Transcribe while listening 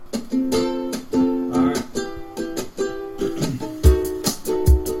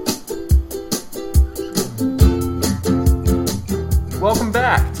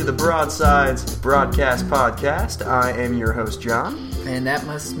the Broadsides Broadcast Podcast. I am your host, John. And that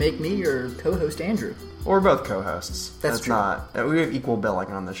must make me your co-host, Andrew. Or we're both co-hosts. That's true. We have equal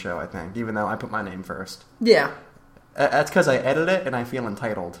billing on this show, I think, even though I put my name first. Yeah. That's because I edit it and I feel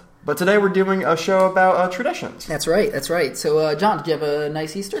entitled. But today we're doing a show about traditions. That's right. So, John, did you have a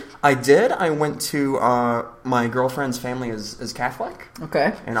nice Easter? I did. I went to my girlfriend's family is Catholic.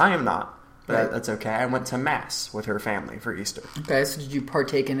 Okay. And I am not. But right. That's okay. I went to Mass with her family for Easter. Okay, so did you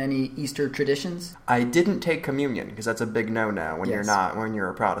partake in any Easter traditions? I didn't take communion because that's a big no-no when Yes. when you're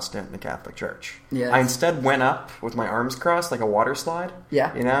a Protestant in the Catholic Church. Yes. I instead went up with my arms crossed like a water slide.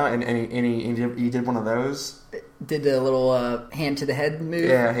 Yeah. You know, and he did one of those. Did a little hand to the head move?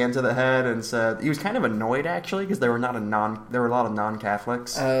 Yeah, hand to the head, and said he was kind of annoyed actually because there were a lot of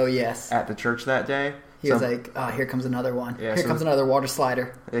non-Catholics. Oh yes. At the church that day. He was like, "Oh, here comes another one. Yeah, here comes another water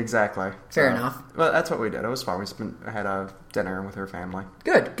slider." Exactly. Fair enough. Well, that's what we did. It was fun. I had a dinner with her family.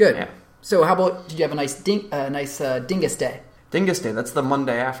 Good. Yeah. So, how about? Did you have a nice Dingus Day? Dingus Day. That's the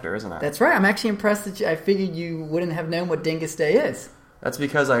Monday after, isn't it? That's right. I'm actually impressed that I figured you wouldn't have known what Dingus Day is. That's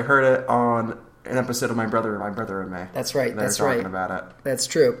because I heard it on an episode of My Brother and Me. That's right. They're talking about it. That's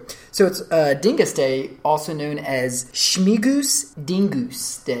true. So it's Dingus Day, also known as Schmigus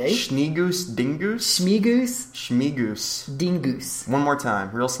Dingus Day. Schneegoose Dingoose? Schmigus Dingoose. Dingus. One more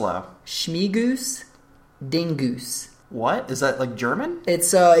time, real slow. Schmigus Dingus. What? Is that like German?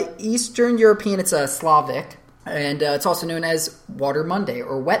 It's Eastern European. It's Slavic, and it's also known as Water Monday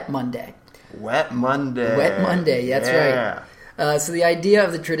or Wet Monday. Wet Monday. Wet Monday. That's yeah. right. So the idea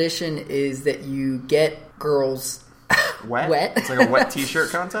of the tradition is that you get girls wet. It's like a wet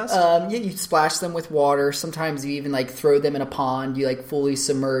T-shirt contest. You splash them with water. Sometimes you even throw them in a pond. You fully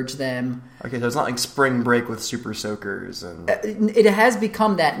submerge them. Okay, so it's not like spring break with super soakers and. It has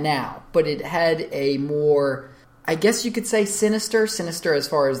become that now, but it had a more, I guess you could say, sinister as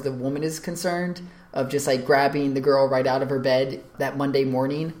far as the woman is concerned, of just grabbing the girl right out of her bed that Monday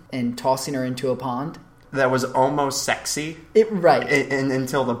morning and tossing her into a pond. That was almost sexy. Right.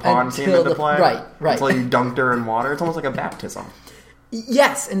 Until the pond came into play. Right. Until you dunked her in water. It's almost like a baptism.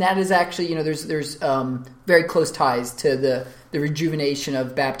 Yes, and that is actually, there's very close ties to the rejuvenation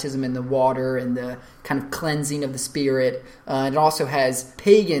of baptism in the water and the kind of cleansing of the spirit. It also has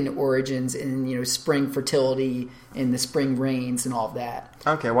pagan origins in, spring fertility and the spring rains and all of that.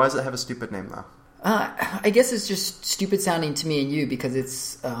 Okay, why does it have a stupid name, though? I guess it's just stupid sounding to me and you because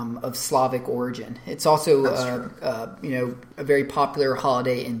it's of Slavic origin. It's also a very popular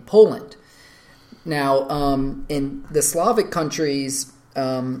holiday in Poland. Now, in the Slavic countries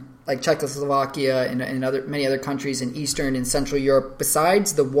like Czechoslovakia and many other countries in Eastern and Central Europe,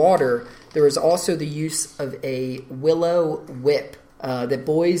 besides the water, there is also the use of a willow whip that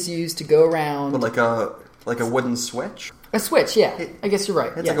boys use to go around. But like a wooden switch? A switch, yeah. I guess you're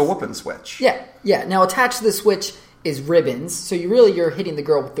right. It's like a whooping switch. Yeah. Now, attached to the switch is ribbons. So you're hitting the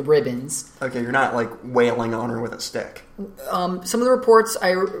girl with the ribbons. Okay, you're not wailing on her with a stick. Some of the reports,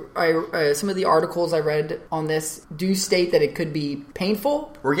 some of the articles I read on this do state that it could be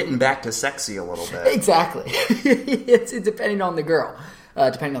painful. We're getting back to sexy a little bit. Exactly. It's depending on the girl.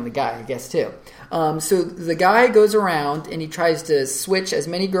 Depending on the guy, I guess, too. So the guy goes around and he tries to switch as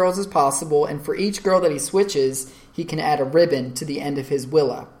many girls as possible. And for each girl that he switches, he can add a ribbon to the end of his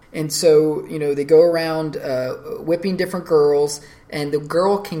willow. And so, they go around whipping different girls. And the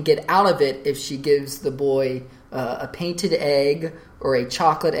girl can get out of it if she gives the boy a painted egg or a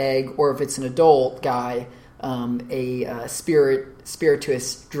chocolate egg. Or if it's an adult guy, a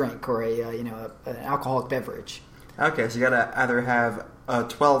spirituous drink or an alcoholic beverage. Okay, so you gotta either have a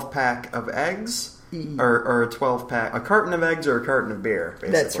 12-pack of eggs or a 12-pack, a carton of eggs or a carton of beer,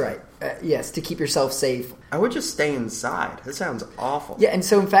 basically. That's right. Yes, to keep yourself safe. I would just stay inside. This sounds awful. Yeah, and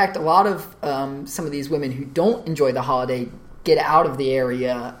so in fact, a lot of some of these women who don't enjoy the holiday get out of the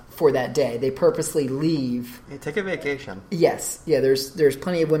area for that day. They purposely leave. Yeah, take a vacation. Yes. Yeah, there's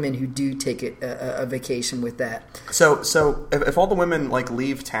plenty of women who do take a vacation with that. So if all the women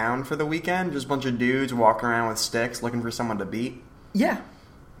leave town for the weekend, just a bunch of dudes walking around with sticks looking for someone to beat? Yeah.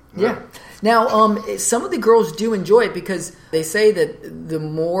 Now, some of the girls do enjoy it because they say that the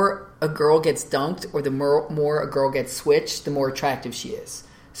more a girl gets dunked or the more a girl gets switched, the more attractive she is.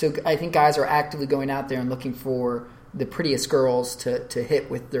 So I think guys are actively going out there and looking for the prettiest girls to hit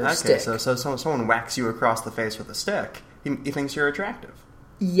with their stick. Okay, so someone whacks you across the face with a stick. He thinks you're attractive.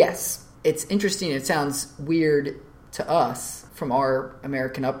 Yes. It's interesting. It sounds weird to us from our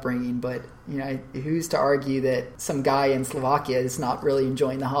American upbringing, but who's to argue that some guy in Slovakia is not really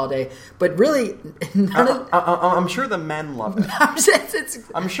enjoying the holiday? But really, I'm sure the men love it.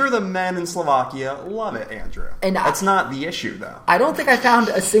 I'm sure the men in Slovakia love it, Andrew. And that's not the issue, though. I don't think I found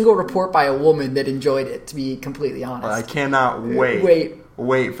a single report by a woman that enjoyed it, to be completely honest. I cannot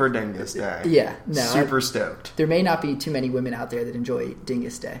wait for Dingus Day. Yeah, no, super stoked. There may not be too many women out there that enjoy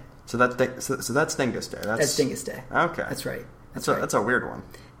Dingus Day. So that's Dingus Day. That's Dingus Day. Okay, that's right. That's a weird one.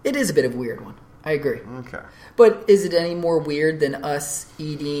 It is a bit of a weird one. I agree. Okay. But is it any more weird than us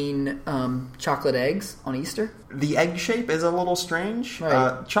eating chocolate eggs on Easter? The egg shape is a little strange.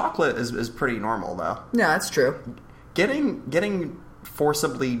 Right. Chocolate is pretty normal, though. No, that's true. Getting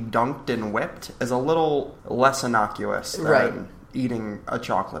forcibly dunked and whipped is a little less innocuous than eating a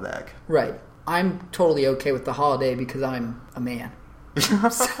chocolate egg. Right. I'm totally okay with the holiday because I'm a man.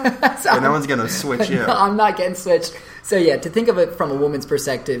 So no one's going to switch you. No, I'm not getting switched. So yeah, to think of it from a woman's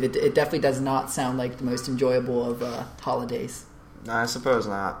perspective, it definitely does not sound like the most enjoyable of holidays. I suppose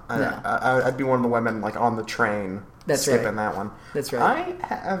not. No. I'd be one of the women on the train skipping that one. That's right.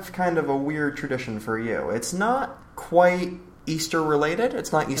 I have kind of a weird tradition for you. It's not quite Easter related.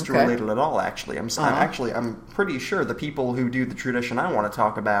 It's not Easter related at all, actually. I'm pretty sure the people who do the tradition I want to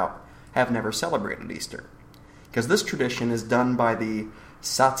talk about have never celebrated Easter. Because this tradition is done by the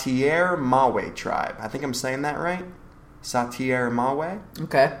Satier Mawe tribe. I think I'm saying that right? Satier Mawe.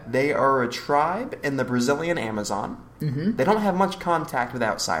 Okay. They are a tribe in the Brazilian Amazon. Mm-hmm. They don't have much contact with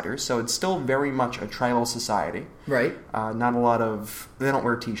outsiders, so it's still very much a tribal society. Right. Not a lot of... They don't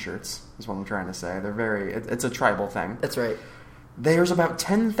wear T-shirts, is what I'm trying to say. They're very... It's a tribal thing. That's right. There's about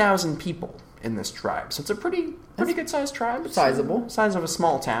 10,000 people in this tribe, so it's a pretty good-sized tribe. It's sizable. Size of a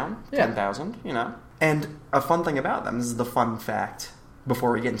small town. Yeah. 10,000, And a fun thing about them, this is the fun fact,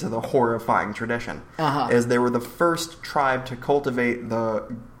 before we get into the horrifying tradition, is they were the first tribe to cultivate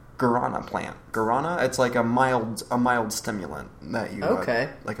the guarana plant. Guarana, it's like a mild stimulant that you,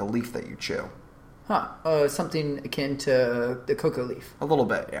 like a leaf that you chew. Huh. Something akin to the cocoa leaf. A little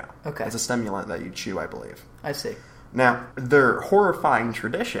bit, yeah. Okay. It's a stimulant that you chew, I believe. I see. Now, their horrifying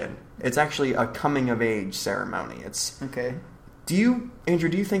tradition, it's actually a coming-of-age ceremony. It's... Okay. Andrew,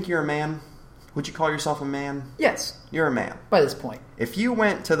 do you think you're a man? Would you call yourself a man? Yes. You're a man. By this point. If you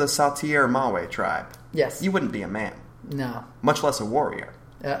went to the Satier Mawe tribe, yes, you wouldn't be a man. No. Much less a warrior.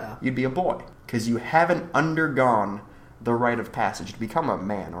 Uh-oh. You'd be a boy. Because you haven't undergone the rite of passage to become a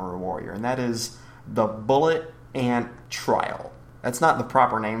man or a warrior. And that is the bullet ant trial. That's not the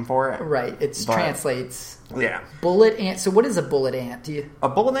proper name for it. Right. It translates. Yeah. Bullet ant. So what is a bullet ant? A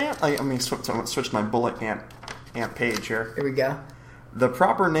bullet ant? Let me switch my bullet ant page here. Here we go. The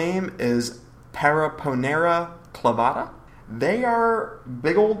proper name is Paraponera clavata. They are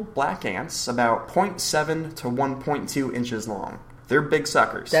big old black ants, about 0.7 to 1.2 inches long. They're big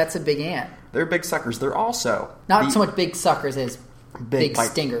suckers. That's a big ant. They're big suckers. They're also... Not so much big suckers as big like,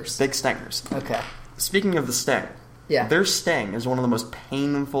 stingers. Big stingers. Okay. Speaking of the sting, their sting is one of the most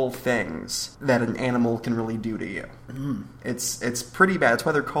painful things that an animal can really do to you. Mm. It's pretty bad. That's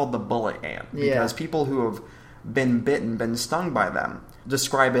why they're called the bullet ant. Because people who have been bitten, been stung by them,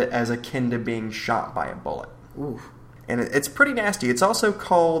 describe it as akin to being shot by a bullet. Ooh. And it's pretty nasty. It's also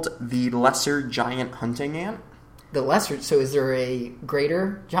called the lesser giant hunting ant. The lesser? So is there a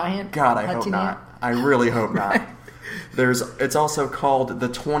greater giant God, I hope not. Ant? I really hope not. It's also called the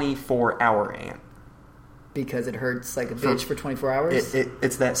 24-hour ant. Because it hurts like a bitch for 24 hours?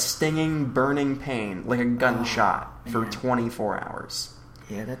 It's that stinging, burning pain, like a gunshot, for 24 hours.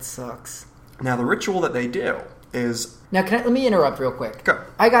 Yeah, that sucks. Now, the ritual that they do is... Now, let me interrupt real quick. Go.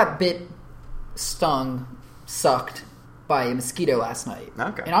 I got sucked by a mosquito last night.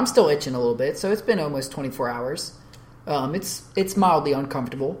 Okay. And I'm still itching a little bit, so it's been almost 24 hours. It's mildly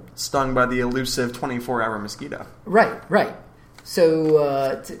uncomfortable. Stung by the elusive 24-hour mosquito. Right.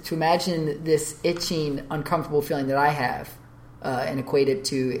 So to imagine this itching, uncomfortable feeling that I have and equate it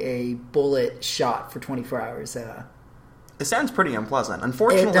to a bullet shot for 24 hours... It sounds pretty unpleasant.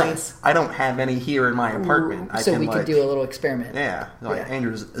 Unfortunately, I don't have any here in my apartment. So we could do a little experiment. Yeah.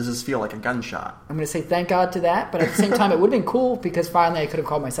 Andrew, does this feel like a gunshot? I'm going to say thank God to that, but at the same time, it would have been cool because finally I could have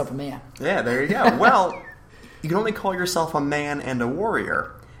called myself a man. Yeah, there you go. Well, you can only call yourself a man and a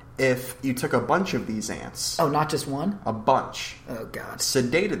warrior if you took a bunch of these ants. Oh, not just one? A bunch. Oh, God.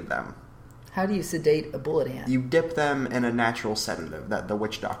 Sedated them. How do you sedate a bullet ant? You dip them in a natural sedative that the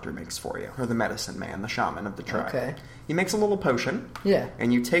witch doctor makes for you, or the medicine man, the shaman of the tribe. Okay. He makes a little potion. Yeah.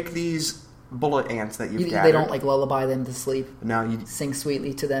 And you take these bullet ants that you've gathered. They don't lullaby them to sleep? No. You sing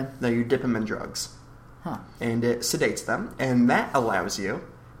sweetly to them? No, you dip them in drugs. Huh. And it sedates them, and that allows you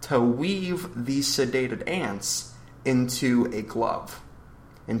to weave these sedated ants into a glove,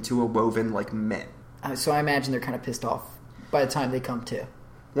 into a woven, like, mitt. So I imagine they're kind of pissed off by the time they come to.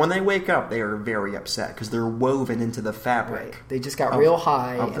 When they wake up, they are very upset because they're woven into the fabric. Right. They just got real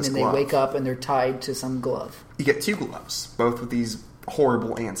high, and then glove. they wake up and they're tied to some glove. You get 2 gloves, both with these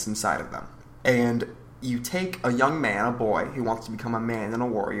horrible ants inside of them. And you take a young man, a boy, who wants to become a man and a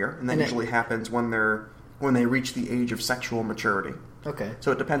warrior, and that usually happens when they reach the age of sexual maturity. Okay.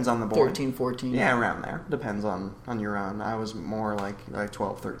 So it depends on the boy. 13, 14. Yeah, around there. Depends on your own. I was more like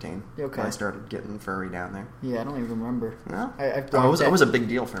 12, 13. Okay. I started getting furry down there. Yeah, I don't even remember. No? It was a big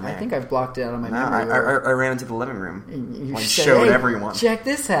deal for me. I think I've blocked it out of my memory. I ran into the living room and showed everyone. Check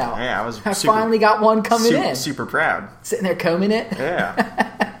this out. Yeah, I finally got one coming in. Super proud. Sitting there combing it.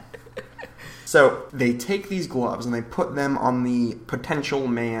 Yeah. So they take these gloves and they put them on the potential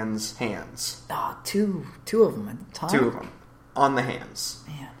man's hands. Oh, two of them at the time? 2 of them. On the hands.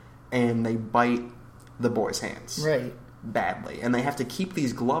 Man. And they bite the boy's hands. Right. Badly. And they have to keep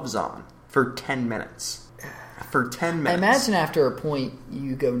these gloves on for 10 minutes. For 10 minutes. I imagine after a point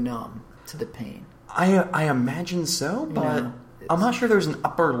you go numb to the pain. I imagine so, but I'm not sure there's an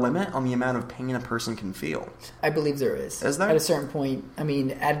upper limit on the amount of pain a person can feel. I believe there is. Is there? At a certain point,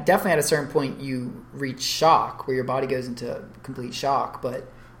 definitely at a certain point you reach shock, where your body goes into complete shock,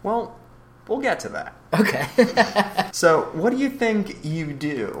 but... Well, we'll get to that. Okay. So, what do you think you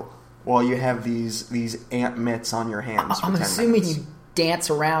do while you have these ant mitts on your hands for 10 minutes? I'm assuming you dance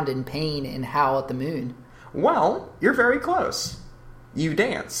around in pain and howl at the moon. Well, you're very close. You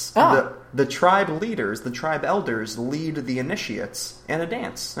dance. Oh. The tribe leaders, the tribe elders, lead the initiates in a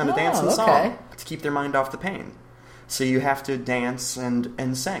dance and song to keep their mind off the pain. So you have to dance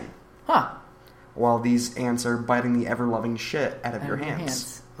and sing. Huh. While these ants are biting the ever-loving shit out of your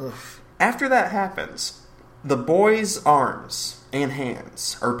hands. Ugh. After that happens, the boy's arms and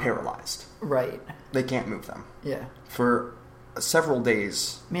hands are paralyzed. Right. They can't move them. Yeah. For several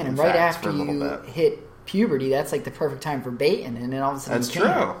days. Man, and right after you hit puberty, that's like the perfect time for baiting, and then all of a sudden that's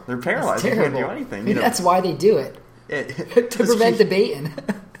true. They're paralyzed. They can't do anything. Maybe that's why they do it. To prevent the baiting.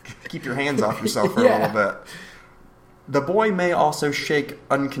 Keep your hands off yourself for a little bit. The boy may also shake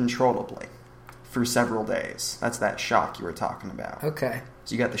uncontrollably for several days. That's that shock you were talking about. Okay.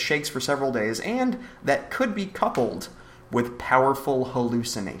 So you got the shakes for several days, and that could be coupled with powerful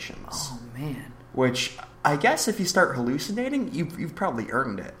hallucinations. Oh, man. Which, I guess if you start hallucinating, you've probably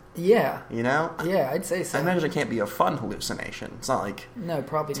earned it. Yeah. You know? Yeah, I'd say so. I imagine it can't be a fun hallucination. It's not like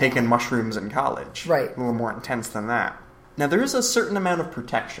taking mushrooms in college. Right. A little more intense than that. Now, there is a certain amount of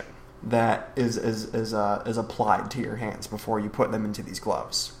protection that is applied to your hands before you put them into these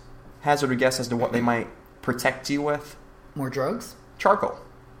gloves. Hazard a guess as to what they might protect you with? More drugs? Charcoal.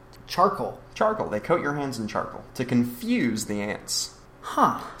 Charcoal. They coat your hands in charcoal to confuse the ants.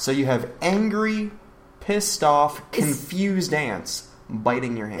 Huh. So you have angry, pissed off, confused ants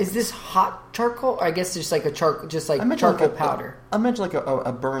biting your hands. Is this hot charcoal? I guess just like charcoal powder. I imagine like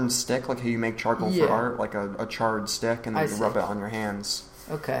a burned stick, like how you make charcoal for art, like a charred stick, and then you rub it on your hands.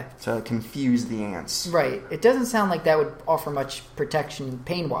 Okay. To confuse the ants. Right. It doesn't sound like that would offer much protection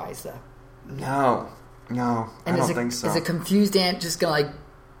pain-wise, though. No, I don't think so. Is a confused ant just going to, like,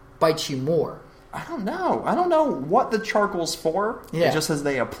 bite you more? I don't know what the charcoal's for. Yeah. It just says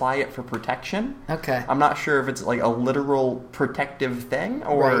they apply it for protection. Okay. I'm not sure if it's, like, a literal protective thing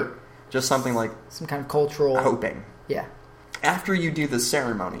or just something like... some kind of cultural... hoping. Yeah. After you do the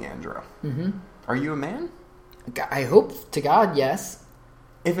ceremony, Andrew, are you a man? I hope to God, yes.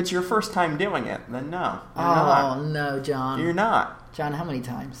 If it's your first time doing it, then no. You're not. No, John. You're not. John, how many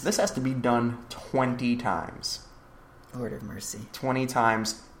times? This has to be done 20 times. Lord of mercy. 20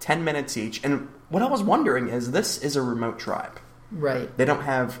 times, 10 minutes each. And what I was wondering is, this is a remote tribe. Right. They don't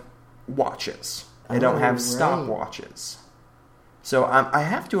have watches. They don't have stopwatches. So I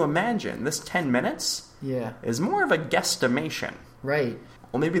have to imagine this 10 minutes is more of a guesstimation. Right.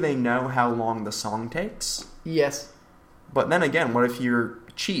 Well, maybe they know how long the song takes. Yes. But then again, what if your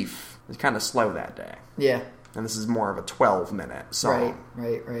chief is kind of slow that day? Yeah. And this is more of a 12-minute song.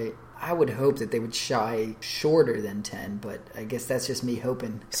 Right. I would hope that they would shy shorter than 10, but I guess that's just me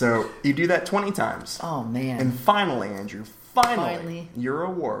hoping. So you do that 20 times. Oh, man. And finally, Andrew, finally, you're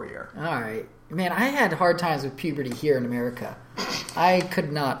a warrior. All right. Man, I had hard times with puberty here in America. I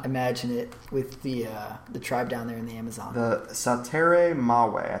could not imagine it with the tribe down there in the Amazon. The Satere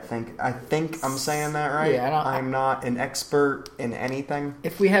Mawe, I think I'm saying that right. Yeah, I'm not an expert in anything.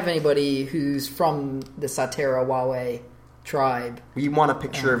 If we have anybody who's from the Satere Mawe tribe, we want a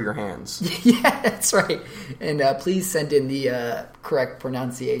picture of your hands. Yeah, that's right. And please send in the correct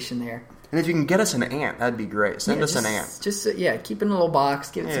pronunciation there. And if you can get us an ant, that'd be great. Send us an ant. Just keep it in a little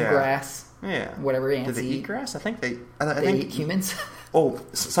box. Give it some grass. Yeah. Whatever ants Do they eat grass? I think they eat humans.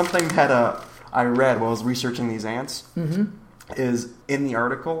 Something that I read while I was researching these ants is in the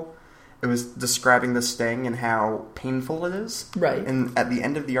article. It was describing the sting and how painful it is. Right. And at the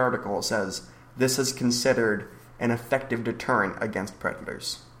end of the article, it says, this is considered an effective deterrent against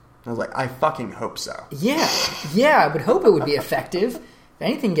predators. I was like, I fucking hope so. Yeah. I would hope it would be effective. If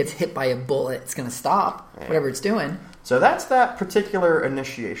anything gets hit by a bullet, it's going to stop whatever it's doing. So that's that particular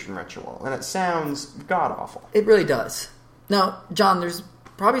initiation ritual, and it sounds god-awful. It really does. Now, John, there's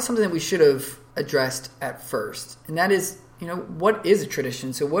probably something that we should have addressed at first, and that is, what is a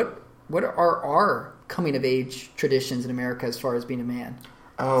tradition? So what are our coming-of-age traditions in America as far as being a man?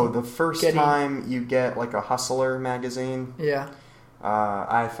 Oh, the first time you get, like, a Hustler magazine. Yeah.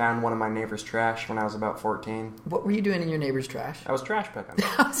 I found one of my neighbor's trash when I was about 14. What were you doing in your neighbor's trash? I was trash picking.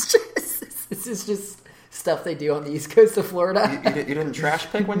 This is just stuff they do on the east coast of Florida. You didn't trash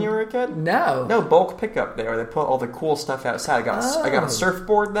pick when you were a kid? No. No, bulk pickup there. They put all the cool stuff outside. I got a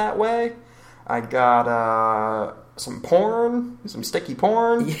surfboard that way. I got some porn, some sticky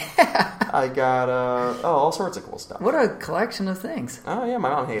porn. Yeah. I got all sorts of cool stuff. What a collection of things. Oh yeah, my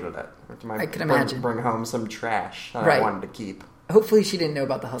mom hated it. I can imagine. Bring home some trash that I wanted to keep. Hopefully she didn't know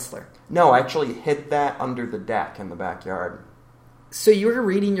about the Hustler. No, I actually hid that under the deck in the backyard. So you were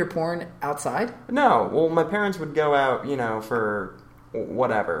reading your porn outside? No. Well, my parents would go out, for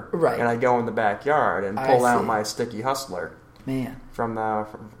whatever. Right. And I'd go in the backyard and pull out my sticky Hustler. Man. From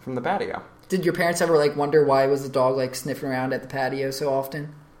the patio. Did your parents ever, wonder why was the dog, sniffing around at the patio so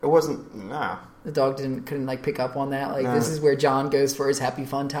often? It wasn't, no. The dog couldn't pick up on that? No. This is where John goes for his happy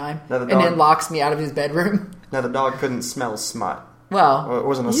fun time? No, and then locks me out of his bedroom? No, the dog couldn't smell smut. Well, it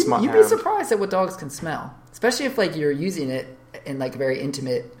wasn't a smut You'd hound. be surprised at what dogs can smell. Especially if, you're using it in, a very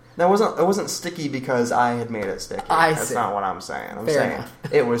intimate... No, it wasn't sticky because I had made it sticky. That's not what I'm saying. I'm saying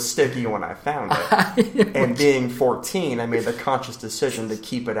it was sticky when I found it. And being 14, I made the conscious decision to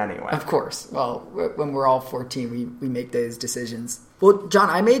keep it anyway. Of course. Well, when we're all 14, we make those decisions. Well, John,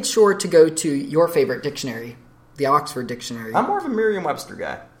 I made sure to go to your favorite dictionary, the Oxford Dictionary. I'm more of a Merriam-Webster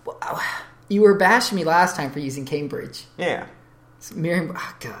guy. Well, you were bashing me last time for using Cambridge. Yeah. Merriam,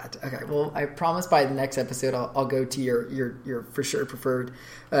 oh God. Okay, well, I promise by the next episode I'll go to your for sure preferred.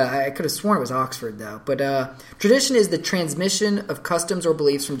 I could have sworn it was Oxford though. But tradition is the transmission of customs or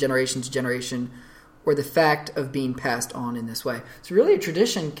beliefs from generation to generation, or the fact of being passed on in this way. So really, a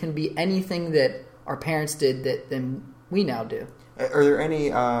tradition can be anything that our parents did that then we now do. Are there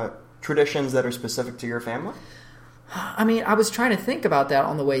any traditions that are specific to your family? I mean, I was trying to think about that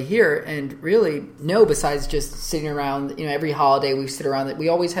on the way here, and really, no, besides just sitting around, every holiday we sit around, we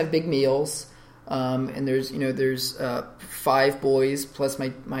always have big meals, and there's 5 boys plus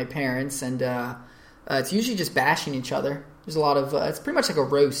my parents, and it's usually just bashing each other. There's a lot of, it's pretty much like a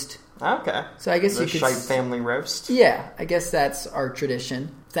roast. Okay. So I guess the you could... shite family roast? Yeah, I guess that's our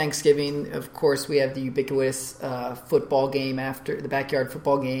tradition. Thanksgiving, of course, we have the ubiquitous football game after the backyard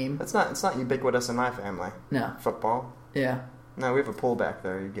football game. It's not ubiquitous in my family. No. Football? Yeah. No, we have a pool back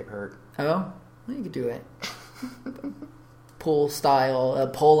there. You get hurt. Oh? Well, you could do it. Pool style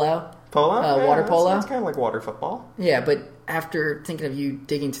polo. Polo? Water polo? It's kind of like water football. Yeah, but after thinking of you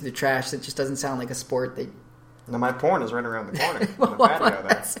digging through the trash, that just doesn't sound like a sport that... No, my porn is right around the corner. On the patio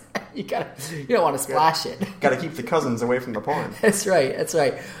there. You don't want to splash it. Got to keep the cousins away from the porn. That's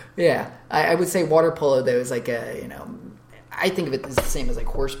right. Yeah, I would say water polo though is like I think of it as the same as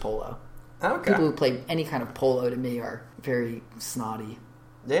horse polo. Okay. People who play any kind of polo to me are very snotty.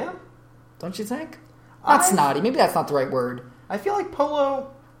 Yeah? Don't you think? Not snotty. Maybe that's not the right word. I feel like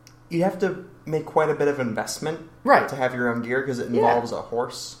polo, you have to make quite a bit of investment to have your own gear because it involves a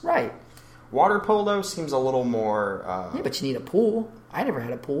horse. Right. Water polo seems a little more... yeah, but you need a pool. I never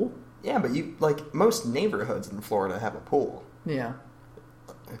had a pool. Yeah, but most neighborhoods in Florida have a pool. Yeah.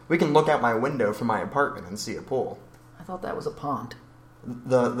 We can look out my window from my apartment and see a pool. I thought that was a pond.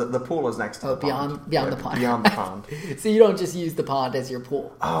 The pool is next to the pond. Beyond the pond. Beyond the pond. So you don't just use the pond as your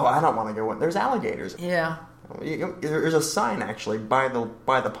pool. Oh, I don't want to go in. There's alligators. Yeah. There's a sign, actually, by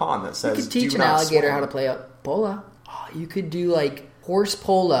the pond that says, you could teach an alligator how to play a polo. Oh, you could do, horse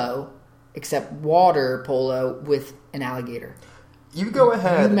polo... except water polo with an alligator. You go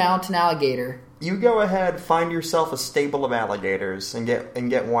ahead. You mount an alligator. You go ahead, find yourself a stable of alligators, and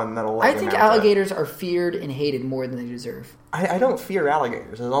get one that'll let I you think mount alligators are feared and hated more than they deserve. I don't fear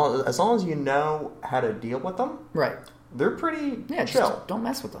alligators. As long as you know how to deal with them. Right. They're pretty chill. Just don't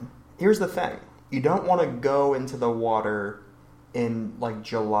mess with them. Here's the thing. You don't want to go into the water in,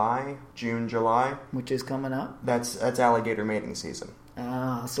 June, July. Which is coming up. That's alligator mating season.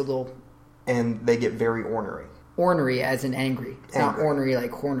 So they'll... And they get very ornery. Ornery as in angry. It's not ornery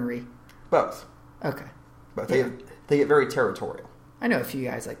like hornery. Both. Okay. Both. Yeah. They get very territorial. I know a few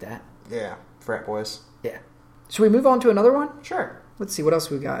guys like that. Yeah, frat boys. Yeah. Should we move on to another one? Sure. Let's see, what else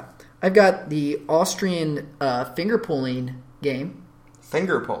we got? I've got the Austrian finger pulling game.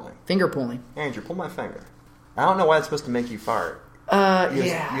 Finger pulling? Finger pulling. Andrew, pull my finger. I don't know why it's supposed to make you fart. You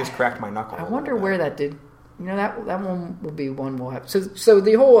just cracked my knuckle. I wonder where that did. You know, that one will be one we'll have. So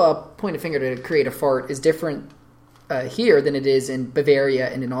the whole point of finger to create a fart is different here than it is in Bavaria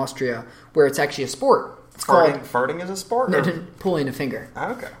and in Austria, where it's actually a sport. It's farting is a sport? No, pulling a finger.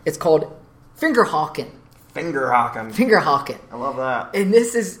 Okay. It's called finger hawking. Finger hawking. Finger hawking. I love that. And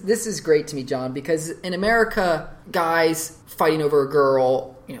this is great to me, John, because in America, guys fighting over a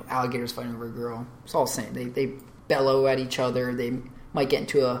girl, alligators fighting over a girl, it's all the same. They bellow at each other. They might get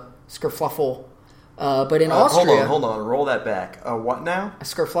into a skerfluffle. But in Austria... Hold on. Roll that back. A what now? A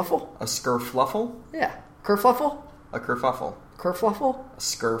skerfluffle? A skerfluffle? Yeah. Kerfluffle? A kerfuffle. Kerfluffle? A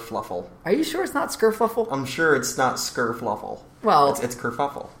skerfluffle. Are you sure it's not skerfluffle? I'm sure it's not skerfluffle. Well... It's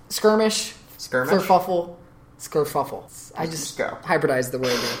kerfuffle. Skirmish. Skirmish? Kerfuffle. Skerfuffle. I just go. hybridized the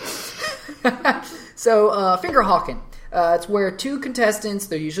word there. So, finger hawking. It's where two contestants,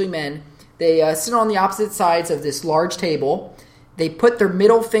 they're usually men, they sit on the opposite sides of this large table. They put their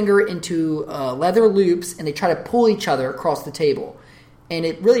middle finger into leather loops and they try to pull each other across the table. And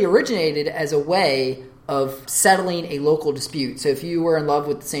it really originated as a way of settling a local dispute. So if you were in love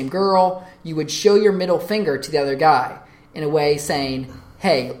with the same girl, you would show your middle finger to the other guy in a way saying,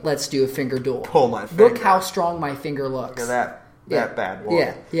 hey, let's do a finger duel. Pull my finger. Look how strong my finger looks. Look at that bad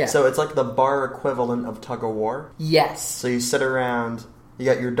boy. Yeah. So it's like the bar equivalent of tug of war? Yes. So you sit around, you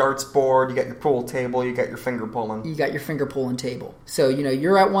got your darts board, you got your pool table, you got your finger pulling. You got your finger pulling table. So,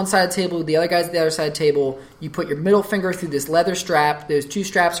 you're at one side of the table, the other guy's at the other side of the table. You put your middle finger through this leather strap. Those two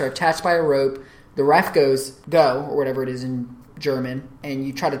straps are attached by a rope. The ref goes, go, or whatever it is in German, and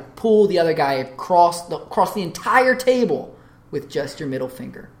you try to pull the other guy across the entire table with just your middle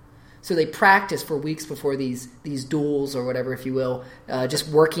finger. So they practice for weeks before these duels or whatever, if you will, just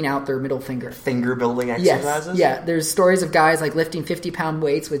working out their middle finger. Finger building exercises? Yes, yeah. There's stories of guys like lifting 50-pound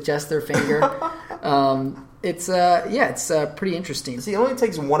weights with just their finger. It's pretty interesting. See, it only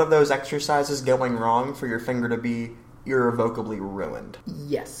takes one of those exercises going wrong for your finger to be irrevocably ruined.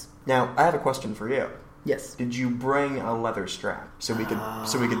 Yes. Now, I have a question for you. Yes. Did you bring a leather strap so we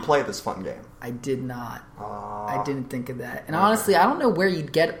could play this fun game? I did not. I didn't think of that. And honestly, I don't know where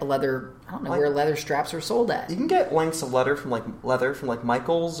you'd get a leather. I don't know where leather straps are sold at. You can get lengths of leather from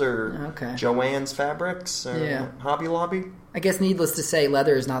Michaels or Joann's Fabrics or Hobby Lobby. I guess needless to say,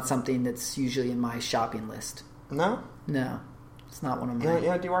 leather is not something that's usually in my shopping list. No? No. It's not one of my...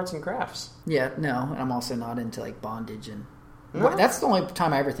 Yeah, do arts and crafts. Yeah, no. And I'm also not into bondage and... No? That's the only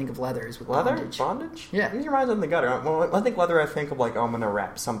time I ever think of leather is with leather? bondage. Bondage? Yeah. Use your minds in the gutter. Well, I think leather, I think of I'm going to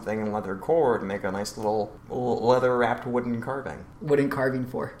wrap something in leather cord and make a nice little leather-wrapped wooden carving. Wooden carving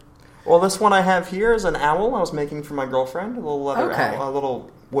for? Well, this one I have here is an owl I was making for my girlfriend. A little leather owl. A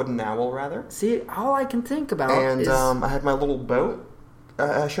little wooden owl, rather. See, all I can think about is... And I had my little boat.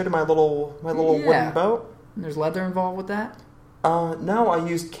 I showed you my little wooden boat. And there's leather involved with that? No, I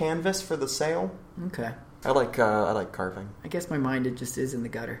used canvas for the sail. Okay. I like carving. I guess my mind just is in the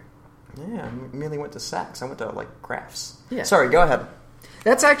gutter. Yeah, I mainly went to Saks. I went to crafts. Yeah. Sorry, go ahead.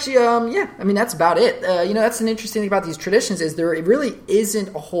 That's actually that's about it. That's an interesting thing about these traditions is there really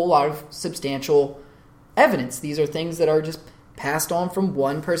isn't a whole lot of substantial evidence. These are things that are just passed on from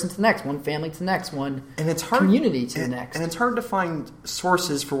one person to the next, one family to the next, one community to the next. And it's hard to find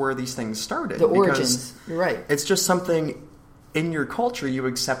sources for where these things started. The origins. You're right. It's just something in your culture you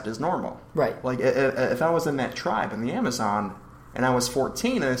accept as normal. Right. Like if I was in that tribe in the Amazon and I was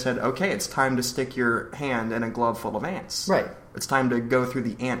 14 and I said, okay, it's time to stick your hand in a glove full of ants. Right. It's time to go through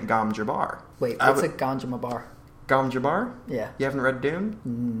the ant Gom Jabbar. Wait, what's a Gom Jabbar? Gom Jabbar? Yeah. You haven't read Dune?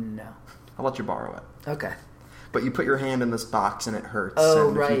 No. I'll let you borrow it. Okay. But you put your hand in this box and it hurts. Oh,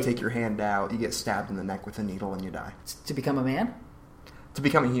 and right. if you take your hand out, you get stabbed in the neck with a needle and you die. To become a man? To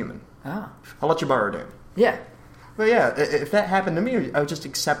become a human. Oh. I'll let you borrow Dune. Yeah. But yeah, if that happened to me, I would just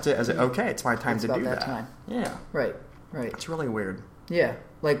accept it as okay, it's my time to do that. Time. Yeah. Right. It's really weird. Yeah.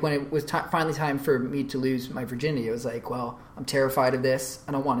 Like when it was finally time for me to lose my virginity, it was like, well, I'm terrified of this.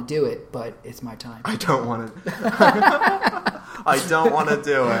 I don't want to do it, but it's my time. I don't want to. I don't want to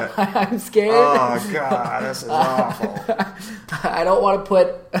do it. I'm scared. Oh, God, this is awful. I don't want to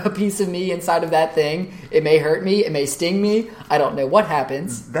put a piece of me inside of that thing. It may hurt me. It may sting me. I don't know what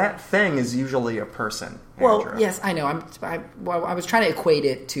happens. That thing is usually a person, Well, Andrew. yes, I know. I was trying to equate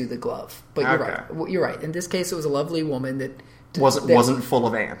it to the glove, but you're right. You're right. In this case, it was a lovely woman that Wasn't full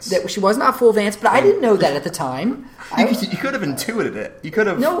of ants. That she was not full of ants, but I didn't know that at the time. You could have intuited it. You could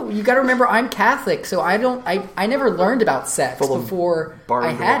have. No, you got to remember, I'm Catholic, so I never learned about sex before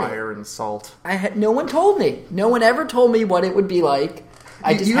I had wire and salt. No one told me. No one ever told me what it would be like.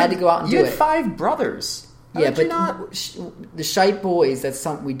 I just had to go out and do it. You had 5 brothers. Yeah, but the shite boys, that's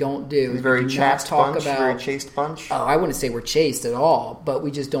something we don't do. Very chaste bunch, very chaste bunch. Oh, I wouldn't say we're chaste at all, but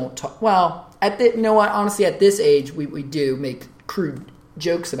we just don't talk. Well, you know what? Honestly, at this age, we do make crude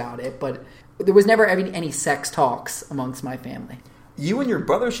jokes about it, but there was never any sex talks amongst my family. You and your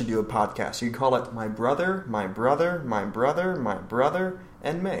brother should do a podcast. You call it My Brother, My Brother, My Brother, My Brother,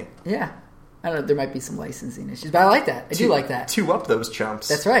 and Me. Yeah. I don't know, there might be some licensing issues, but I like that. I do like that. 2 up those chumps.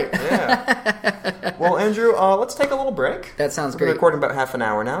 That's right. Yeah. Well, Andrew, let's take a little break. That sounds great. We're recording about half an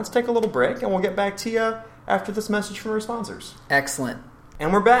hour now. Let's take a little break, and we'll get back to you after this message from our sponsors. Excellent.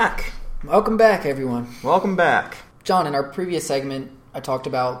 And we're back. Welcome back, everyone. Welcome back. John, in our previous segment, I talked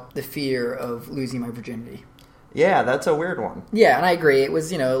about the fear of losing my virginity. Yeah, that's a weird one. Yeah, and I agree. It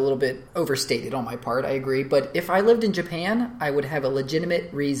was, a little bit overstated on my part. I agree. But if I lived in Japan, I would have a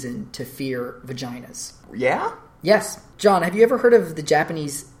legitimate reason to fear vaginas. Yeah? Yes. John, have you ever heard of the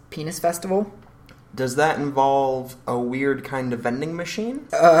Japanese Penis Festival? Does that involve a weird kind of vending machine?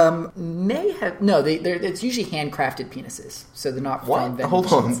 May have. No, it's usually handcrafted penises. So they're not from vending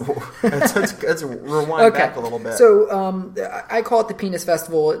machines. Hold on. Let's rewind back a little bit. So I call it the Penis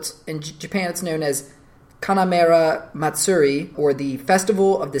Festival. In Japan, it's known as Kanamera Matsuri, or the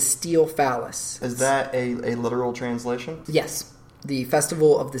Festival of the Steel Phallus. Is that a literal translation? Yes. The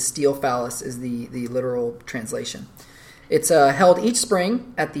Festival of the Steel Phallus is the literal translation. It's held each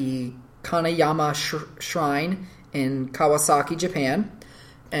spring at the Kanayama Shrine in Kawasaki, Japan.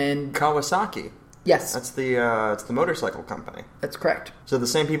 And Kawasaki? Yes. That's it's the motorcycle company. That's correct. So the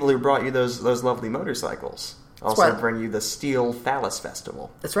same people who brought you those lovely motorcycles also bring you the Steel Phallus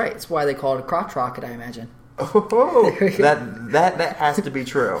Festival. That's right. That's why they call it a crotch rocket, I imagine. Oh, that has to be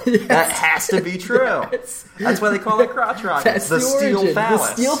true. Yes. That has to be true. Yes. That's why they call it crotch rocket. That's the steel phallus.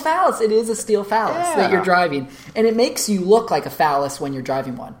 The steel phallus. It is a steel phallus that you're driving, and it makes you look like a phallus when you're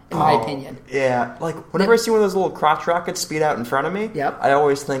driving one, in my opinion. Yeah, like whenever I see one of those little crotch rockets speed out in front of me, I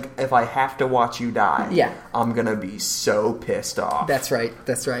always think, if I have to watch you die, I'm gonna be so pissed off. That's right.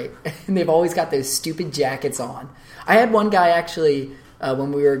 That's right. And they've always got those stupid jackets on. I had one guy actually.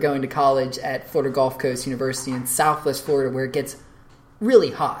 When we were going to college at Florida Gulf Coast University in Southwest Florida, where it gets really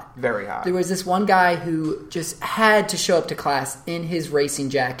hot. Very hot. There was this one guy who just had to show up to class in his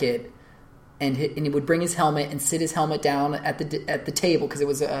racing jacket, and he would bring his helmet and sit his helmet down at the table, because it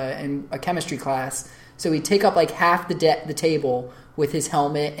was in a chemistry class. So he'd take up like half the table with his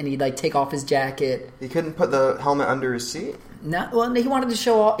helmet, and he'd like take off his jacket. He couldn't put the helmet under his seat? No, well, he wanted to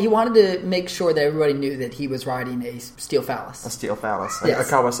show off. He wanted to make sure that everybody knew that he was riding a steel phallus. A steel phallus. Yes.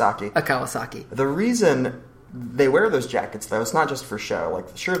 A Kawasaki. A Kawasaki. The reason they wear those jackets, though, it's not just for show.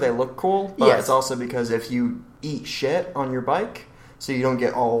 Like, sure, they look cool, but it's also because if you eat shit on your bike, so you don't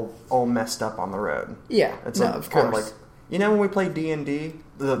get all messed up on the road. Yeah, it's of course. Like, you know when we play D&D,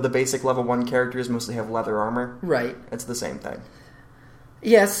 the basic level 1 characters mostly have leather armor? Right. It's the same thing.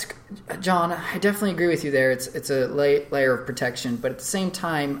 Yes, John, I definitely agree with you there. It's a layer of protection, but at the same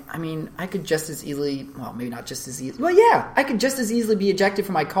time, I mean, I could just as easily, well, maybe not just as easily, well, yeah, I could just as easily be ejected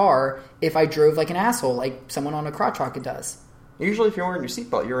from my car if I drove like an asshole, like someone on a crotch rocket does. Usually if you're wearing your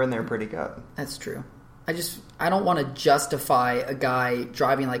seatbelt, you're in there pretty good. That's true. I don't want to justify a guy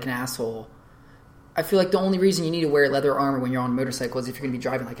driving like an asshole. I feel like the only reason you need to wear leather armor when you're on a motorcycle is if you're going to be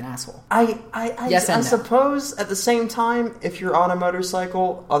driving like an asshole. I suppose at the same time, if you're on a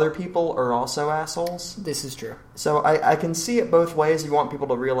motorcycle, other people are also assholes. This is true. So I can see it both ways. You want people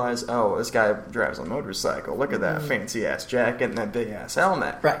to realize, oh, this guy drives a motorcycle. Look at that fancy-ass jacket and that big-ass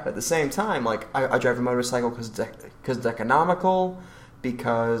helmet. Right. But at the same time, like, I drive a motorcycle because it's economical,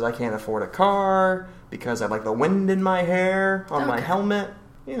 because I can't afford a car, because I like the wind in my hair, on my helmet.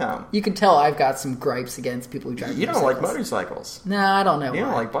 You know. You can tell I've got some gripes against people who drive motorcycles. You don't like motorcycles. No, I don't know. You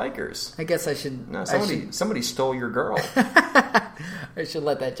don't like bikers. I guess I should... No, somebody stole your girl. I should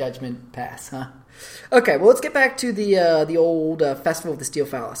let that judgment pass, huh? Okay, well, let's get back to the old Festival of the Steel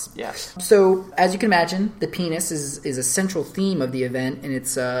Phallus. Yes. So, as you can imagine, the penis is a central theme of the event, and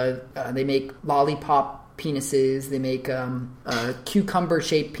it's they make lollipop penises, they make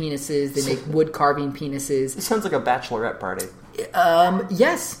cucumber-shaped penises, they make wood-carving penises. It sounds like a bachelorette party.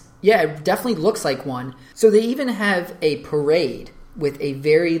 Yes. Yeah, it definitely looks like one. So they even have a parade with a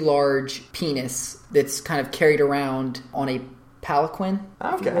very large penis that's kind of carried around on a palanquin,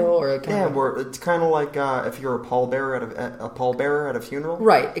 Okay. if you will, or where it's kind of like if you're a pallbearer at a funeral.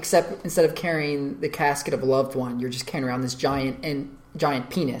 Right, except instead of carrying the casket of a loved one, you're just carrying around this giant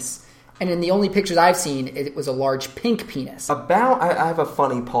penis. And in the only pictures I've seen, it was a large pink penis. I have a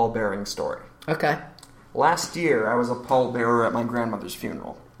funny pallbearing story. Okay. Last year, I was a pallbearer at my grandmother's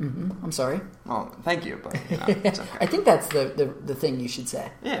funeral. Mm-hmm. I'm sorry. Oh, thank you, but it's okay. I think that's the thing you should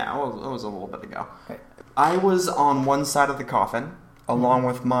say. Yeah, it was a little bit ago. Right. I was on one side of the coffin, along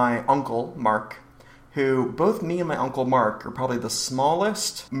with my uncle, Mark, who both me and my uncle Mark are probably the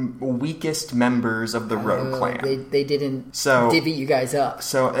smallest, weakest members of the Road clan. They didn't divvy you guys up.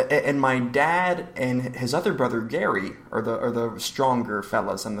 So, and my dad and his other brother Gary are the stronger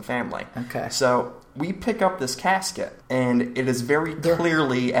fellas in the family. Okay. So we pick up this casket, and it is very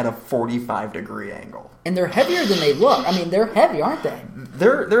clearly at a 45-degree angle. And they're heavier than they look. I mean, they're heavy, aren't they?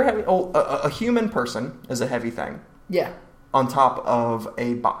 They're heavy. Oh, a human person is a heavy thing. Yeah. On top of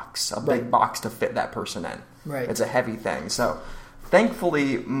a box, big box to fit that person in. Right. It's a heavy thing. So,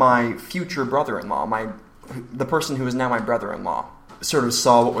 thankfully, my future brother-in-law, the person who is now my brother-in-law, sort of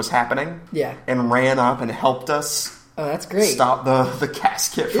saw what was happening. Yeah. And ran up and helped us. Oh, that's great. Stop the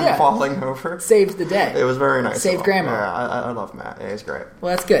casket from falling over. Saved the day. It was very nice. Saved Grandma. Yeah, I love Matt. Yeah, he's great.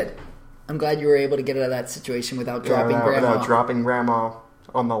 Well, that's good. I'm glad you were able to get out of that situation without dropping Grandma. No, dropping Grandma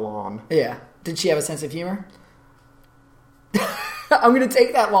on the lawn. Yeah. Did she have a sense of humor? I'm going to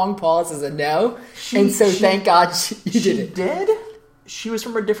take that long pause as a no. Thank God you did it. She did? She was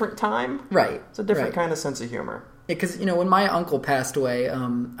from a different time? Right. It's a different kind of sense of humor. Yeah, because, when my uncle passed away,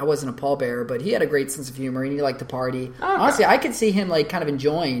 I wasn't a pallbearer, but he had a great sense of humor, and he liked to party. Okay. Honestly, I could see him, kind of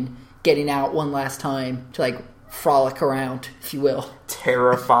enjoying getting out one last time to, frolic around, if you will.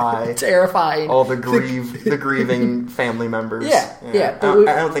 Terrifying. All the grieving family members. Yeah.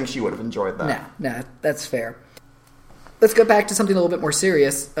 I don't think she would have enjoyed that. No, that's fair. Let's go back to something a little bit more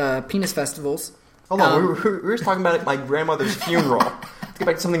serious. Penis festivals. Hold on, we were just talking about it at my grandmother's funeral. Let's get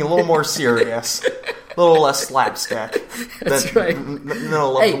back to something a little more serious. A little less slapstick. That's right. Than a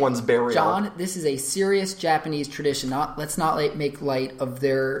loved one's burial. John, this is a serious Japanese tradition. Let's not make light of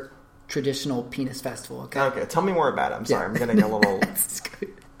their traditional penis festival, okay? Okay, tell me more about it. I'm sorry, I'm getting a little...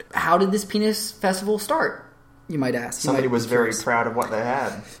 How did this penis festival start, you might ask? Somebody was very proud of what they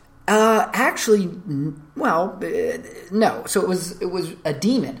had. Actually, no. So it was a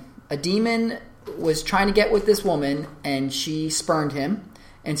demon. A demon was trying to get with this woman, and she spurned him.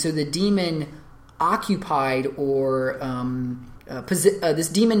 And so the demon occupied or this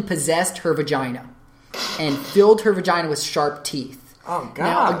demon possessed her vagina and filled her vagina with sharp teeth. Oh, God.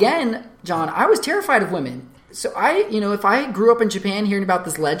 Now, again, John, I was terrified of women. So if I grew up in Japan hearing about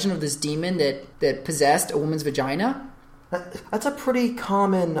this legend of this demon that possessed a woman's vagina... That's a pretty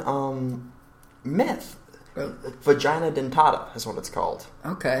common myth. Vagina dentata is what it's called.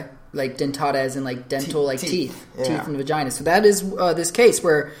 Okay. Like dentata as in dental, teeth. Yeah. Teeth in the vagina. So that is this case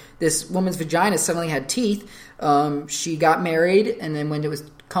where this woman's vagina suddenly had teeth. She got married, and then when it was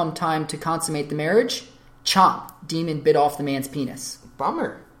come time to consummate the marriage, chomp, demon bit off the man's penis.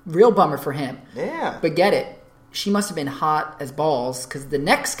 Bummer. Real bummer for him. Yeah. But get it. She must have been hot as balls, because the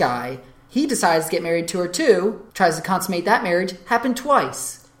next guy... He decides to get married to her too, tries to consummate that marriage, happened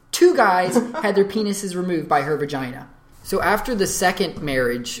twice. 2 guys had their penises removed by her vagina. So after the second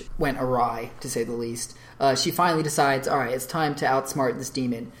marriage went awry, to say the least, she finally decides, all right, it's time to outsmart this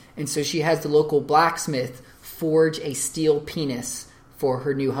demon. And so she has the local blacksmith forge a steel penis for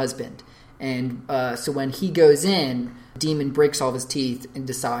her new husband. And so when he goes in, demon breaks all of his teeth and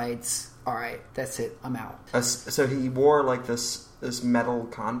decides, all right, that's it, I'm out. So he wore this metal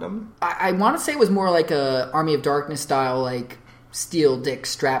condom? I want to say it was more like a Army of Darkness style, steel dick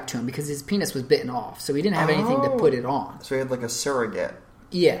strapped to him, because his penis was bitten off, so he didn't have anything to put it on. So he had a surrogate.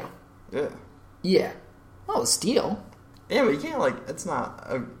 Yeah. Yeah. Yeah. Well, steel. Yeah, but you can't, it's not...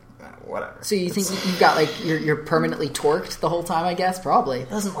 whatever. So you think you've got, you're permanently torqued the whole time, I guess? Probably. It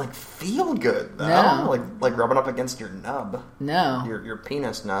doesn't, feel good, though. No. Like rubbing up against your nub. No. Your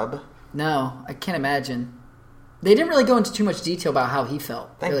penis nub. No, I can't imagine. They didn't really go into too much detail about how he felt.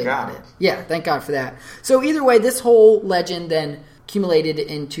 Thank really God. About it. Yeah, thank God for that. So either way, this whole legend then accumulated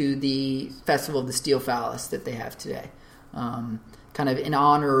into the Festival of the Steel Phallus that they have today. Kind of in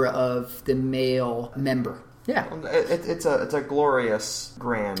honor of the male member. Yeah. It's a glorious,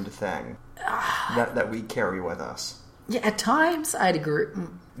 grand thing that we carry with us. Yeah, at times I'd agree.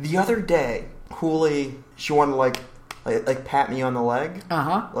 The other day, Hooli, she wanted to pat me on the leg.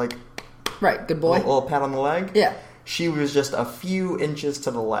 Uh-huh. Right, good boy. A little pat on the leg? Yeah. She was just a few inches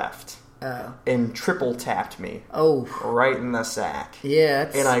to the left. Oh. And triple tapped me. Oh. Right in the sack. Yeah.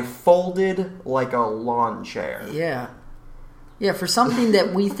 And I folded like a lawn chair. Yeah. Yeah, for something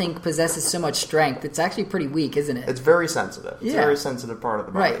that we think possesses so much strength, it's actually pretty weak, isn't it? It's very sensitive. It's a very sensitive part of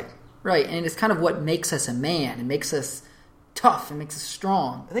the body. Right. And it's kind of what makes us a man. It makes us tough. It makes us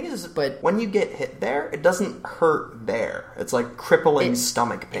strong. I think it's just, but when you get hit there, it doesn't hurt there. It's like crippling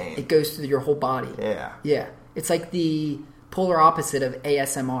stomach pain. It goes through your whole body. Yeah. It's like the polar opposite of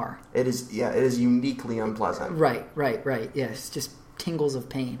ASMR. It is uniquely unpleasant. Right. Yeah, it's just tingles of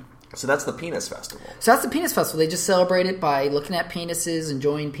pain. So that's the penis festival. They just celebrate it by looking at penises,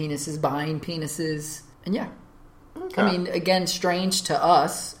 enjoying penises, buying penises, and yeah. Okay. I mean, again, strange to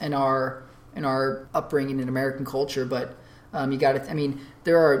us in our upbringing in American culture, but you got to. I mean,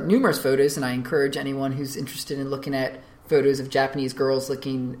 there are numerous photos, and I encourage anyone who's interested in looking at photos of Japanese girls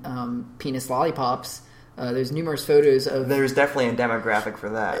licking penis lollipops. There's numerous photos of... There's definitely a demographic for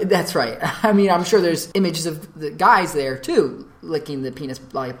that. That's right. I mean, I'm sure there's images of the guys there, too, licking the penis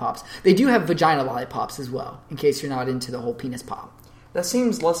lollipops. They do have vagina lollipops as well, in case you're not into the whole penis pop. That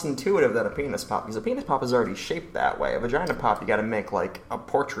seems less intuitive than a penis pop, because a penis pop is already shaped that way. A vagina pop, you got to make, like, a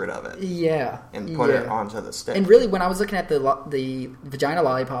portrait of it. Yeah. And put it onto the stick. And really, when I was looking at the vagina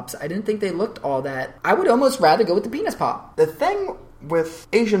lollipops, I didn't think they looked all that... I would almost rather go with the penis pop. The thing with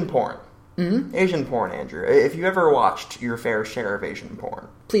Asian porn... Mm-hmm. Asian porn, Andrew. If you ever watched your fair share of Asian porn...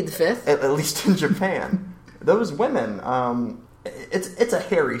 Plead the fifth? At least in Japan. Those women, it's a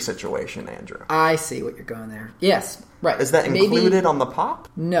hairy situation, Andrew. I see what you're going there. Yes, right. Is that included on the pop?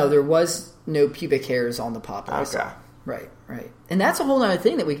 No, there was no pubic hairs on the pop. Okay. Right. And that's a whole other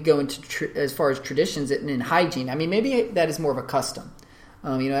thing that we could go into as far as traditions and in hygiene. I mean, maybe that is more of a custom.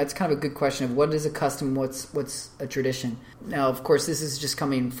 That's kind of a good question of what is a custom, what's a tradition. Now, of course, this is just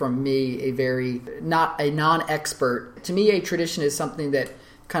coming from me, not a non-expert. To me, a tradition is something that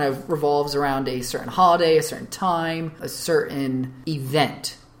kind of revolves around a certain holiday, a certain time, a certain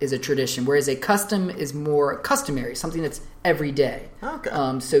event is a tradition, whereas a custom is more customary, something that's every day.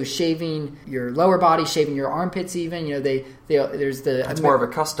 Okay. So shaving your lower body, shaving your armpits even, there's the... It's more of a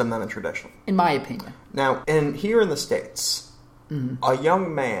custom than a tradition. In my opinion. Now, here in the States... Mm-hmm. A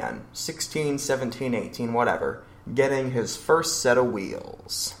young man, 16, 17, 18, whatever, getting his first set of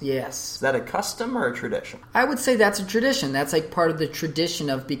wheels. Yes. Is that a custom or a tradition? I would say that's a tradition. That's like part of the tradition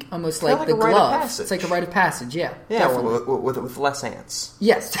of almost like the glove. It's like a rite of passage, yeah. Yeah, with less ants.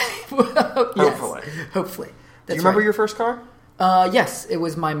 Yes. Hopefully. Do you remember your first car? Yes. It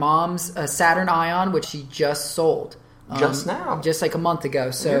was my mom's Saturn Ion, which she just sold. Just now? Just like a month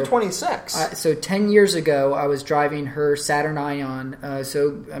ago. So you're 26. So 10 years ago, I was driving her Saturn Ion.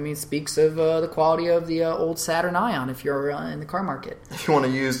 Speaks of the quality of the old Saturn Ion if you're in the car market. If you want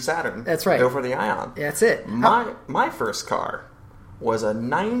to use Saturn. That's right. Go for the Ion. That's it. My first car was a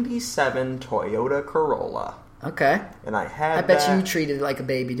 97 Toyota Corolla. Okay. And I bet you treated it like a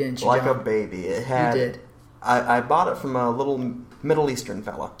baby, didn't you, Like John? a baby. It had... You did. I bought it from a little Middle Eastern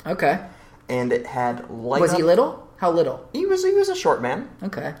fella. Okay. And it had light Was he little? How little? He was a short man.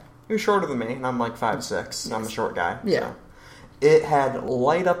 Okay. He was shorter than me, and I'm like 5'6", and I'm a short guy. Yeah. So. It had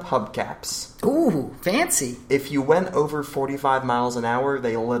light-up hubcaps. Ooh, fancy. If you went over 45 miles an hour,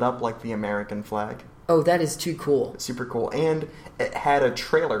 they lit up like the American flag. Oh, that is too cool. Super cool. And it had a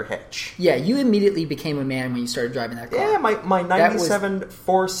trailer hitch. Yeah, you immediately became a man when you started driving that car. Yeah, my 97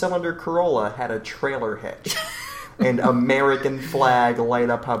 four-cylinder Corolla had a trailer hitch. And American flag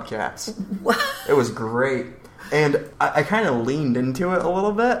light-up hubcaps. It was great. And I kind of leaned into it a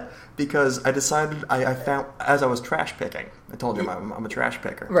little bit because I decided I found, as I was trash picking, I told you I'm a trash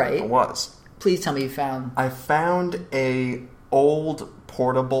picker. Right. I was. Please tell me you found. I found a old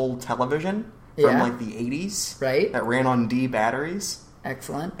portable television from like the 80s. Right. That ran on D batteries.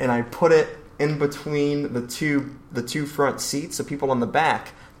 Excellent. And I put it in between the two front seats so people in the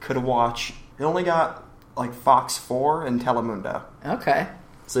back could watch. It only got like Fox 4 and Telemundo. Okay.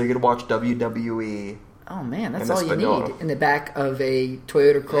 So you could watch WWE. Oh man, that's all you need in the back of a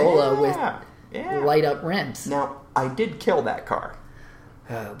Toyota Corolla with light up rims. Now, I did kill that car.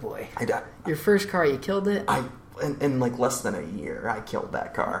 Oh boy. Your first car, you killed it? In like less than a year, I killed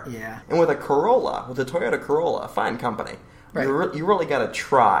that car. Yeah. And with a Toyota Corolla, fine company, right. you really got to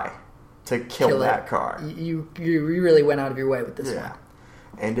try to kill that car. You really went out of your way with this one.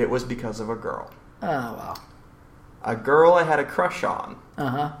 And it was because of a girl. Oh, wow. A girl I had a crush on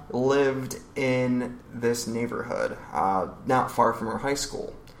Uh-huh. lived in this neighborhood, not far from her high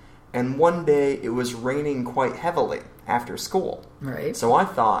school. And one day it was raining quite heavily after school. Right. So I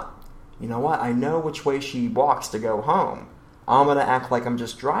thought, you know what? I know which way she walks to go home. I'm going to act like I'm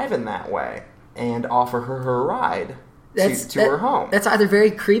just driving that way and offer her a ride to her home. That's either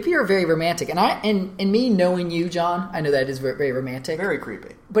very creepy or very romantic. And me knowing you, John, I know that is very, very romantic. Very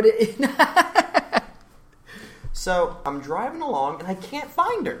creepy. But So I'm driving along, and I can't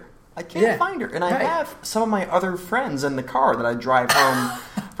find her. I can't find her. And I have some of my other friends in the car that I drive home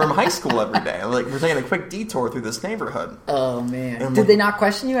from high school every day. Like, we're taking a quick detour through this neighborhood. Oh, man. Did they not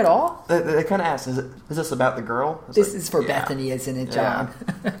question you at all? They kind of asked, is this about the girl? This is for Bethany, isn't it, John?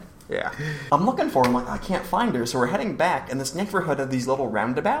 Yeah. I'm looking for her. I'm like, I can't find her. So we're heading back, and this neighborhood had these little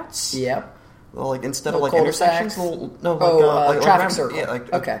roundabouts. Yep. Like, instead of, like, intersections, traffic circle. Yeah,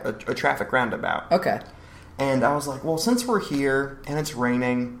 like a traffic roundabout. Okay. And I was like, well, since we're here, and it's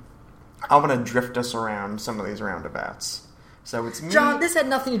raining, I'm going to drift us around some of these roundabouts. So it's me. John, this had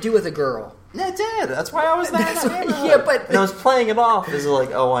nothing to do with a girl. It did. That's why I was there. And I was playing it off as like,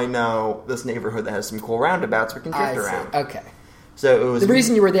 oh, I know this neighborhood that has some cool roundabouts we can drift around. Okay. So it was the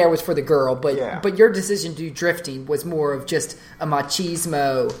reason you were there was for the girl, but your decision to do drifting was more of just a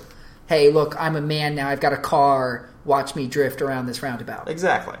machismo. Hey, look, I'm a man now. I've got a car. Watch me drift around this roundabout.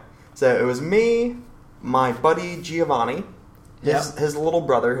 Exactly. So it was me, my buddy Giovanni, his little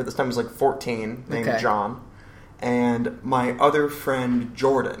brother, who this time was like 14, named John, and my other friend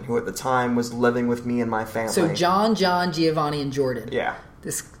Jordan, who at the time was living with me and my family. So John, Giovanni, and Jordan. Yeah.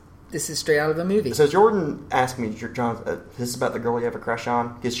 This is straight out of a movie. So Jordan asked me, John, this is about the girl you have a crush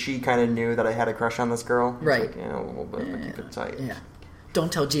on? Because she kind of knew that I had a crush on this girl. Right. Like, a little bit, but keep it tight. Yeah.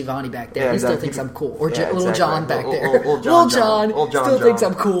 Don't tell Giovanni back there. He still thinks I'm cool. Or little John back there. Little John still thinks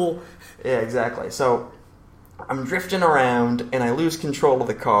I'm cool. Yeah, exactly. So I'm drifting around, and I lose control of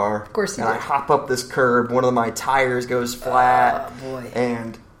the car. Of course you do. And I hop up this curb. One of my tires goes flat. Oh, boy.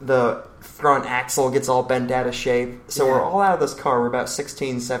 And the front axle gets all bent out of shape. So we're all out of this car. We're about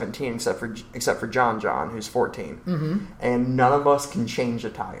 16, 17, except for John, who's 14. Mm-hmm. And none of us can change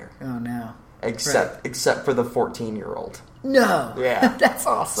a tire. Oh, no. Except for the 14-year-old. No. Yeah. That's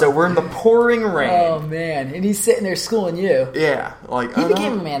awesome. So we're in the pouring rain. Oh, man. And he's sitting there schooling you. Yeah. Like, he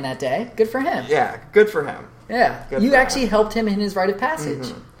became a man that day. Good for him. Yeah. Good for him. Yeah. You actually helped him in his rite of passage.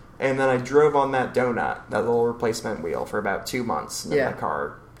 Mm-hmm. And then I drove on that donut, that little replacement wheel, for about 2 months. And then the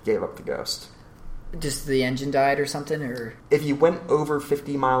car gave up the ghost. Just the engine died or something? Or if you went over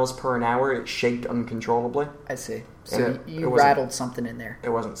 50 miles per hour, it shaked uncontrollably. I see. So you rattled something in there. It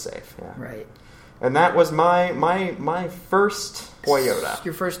wasn't safe, yeah. Right. And that was my first Toyota.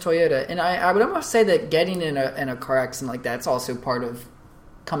 Your first Toyota. And I would almost say that getting in a car accident like that's also part of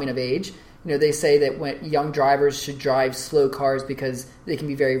coming of age. You know, they say that when young drivers should drive slow cars because they can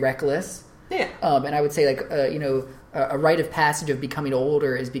be very reckless. Yeah. And I would say, like, a rite of passage of becoming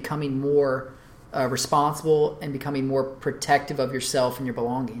older is becoming more responsible and becoming more protective of yourself and your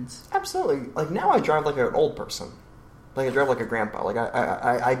belongings. Absolutely. Like, now I drive like an old person. Like, I drive like a grandpa. Like,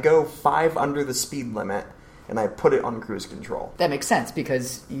 I go 5 under the speed limit, and I put it on cruise control. That makes sense,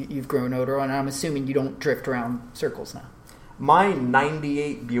 because you've grown older, and I'm assuming you don't drift around circles now. My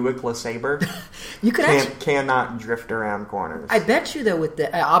 98 Buick LeSabre cannot drift around corners. I bet you, though, with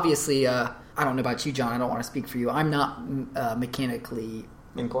the... obviously, I don't know about you, John. I don't want to speak for you. I'm not mechanically...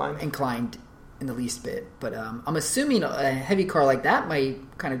 Inclined in the least bit. But I'm assuming a heavy car like that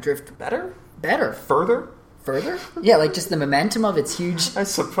might kind of drift... Better. Further? Yeah, like just the momentum of its huge, I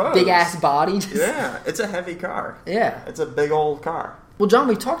suppose, big-ass body. Yeah, it's a heavy car. Yeah. It's a big old car. Well, John,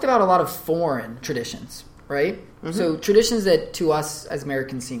 we've talked about a lot of foreign traditions, right? Mm-hmm. So traditions that to us as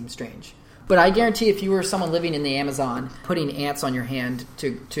Americans seem strange. But I guarantee if you were someone living in the Amazon, putting ants on your hand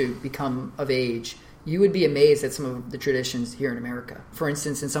to become of age, you would be amazed at some of the traditions here in America. For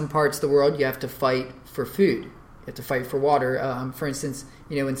instance, in some parts of the world, you have to fight for food. You have to fight for water. For instance,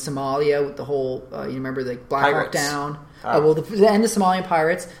 in Somalia, with the whole, you remember the Black Hawk Down? The end of Somalian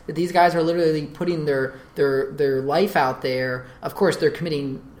pirates, that these guys are literally putting their life out there. Of course, they're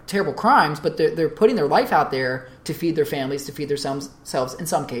committing terrible crimes, but they're putting their life out there to feed their families, to feed themselves in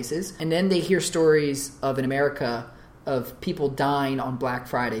some cases. And then they hear stories in America of people dying on Black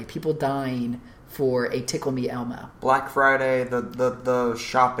Friday, people dying for a Tickle Me Elmo. Black Friday, the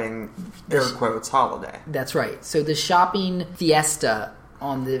shopping, air quotes, holiday. That's right. So the shopping fiesta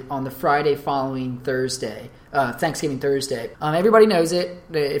on the Friday following Thursday, Thanksgiving Thursday. Everybody knows it.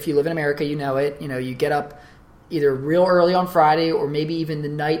 If you live in America, you know it. You get up either real early on Friday or maybe even the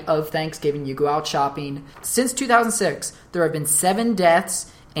night of Thanksgiving. You go out shopping. Since 2006, there have been 7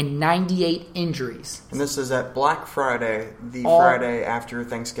 deaths and 98 injuries. And this is at Black Friday, Friday after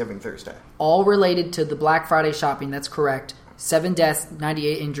Thanksgiving Thursday. All related to the Black Friday shopping, that's correct. 7 deaths,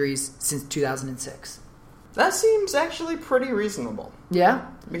 98 injuries since 2006. That seems actually pretty reasonable. Yeah?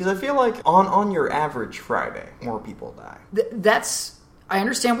 Because I feel like on your average Friday, more people die. I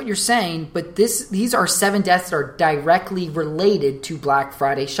understand what you're saying, but these are 7 deaths that are directly related to Black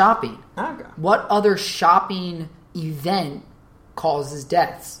Friday shopping. Okay. What other shopping event causes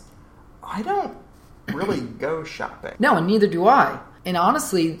deaths? I don't really go shopping. No, and neither do I. And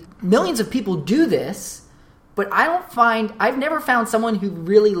honestly, millions of people do this, but I've never found someone who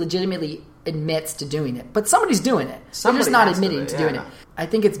really legitimately admits to doing it. But somebody's doing it. They're just not admitting to doing it. I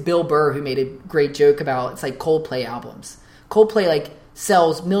think it's Bill Burr who made a great joke about, it's like Coldplay albums. Coldplay, like,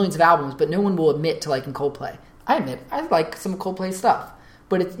 sells millions of albums, but no one will admit to liking Coldplay. I admit, I like some Coldplay stuff.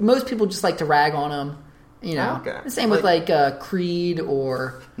 But most people just like to rag on them. You know, the same with like Creed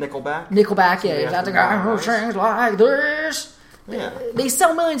or Nickelback. Yeah, that's a guy who sings like this. Yeah, they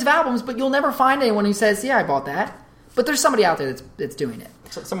sell millions of albums, but you'll never find anyone who says, "Yeah, I bought that." But there's somebody out there that's doing it.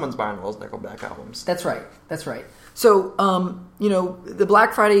 So someone's buying those Nickelback albums. That's right. So, the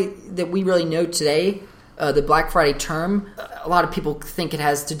Black Friday that we really know today, the Black Friday term, a lot of people think it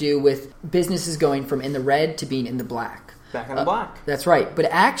has to do with businesses going from in the red to being in the black. Back in the black. That's right. But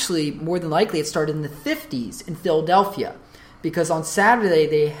actually, more than likely, it started in the 50s in Philadelphia. Because on Saturday,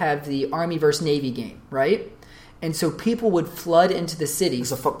 they have the Army versus Navy game, right? And so people would flood into the city.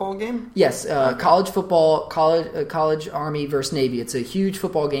 It's a football game? Yes. College football, college Army versus Navy. It's a huge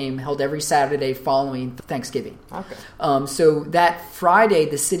football game held every Saturday following Thanksgiving. Okay. So that Friday,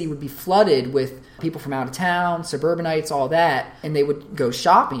 the city would be flooded with people from out of town, suburbanites, all that. And they would go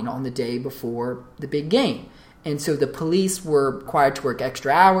shopping on the day before the big game. And so the police were required to work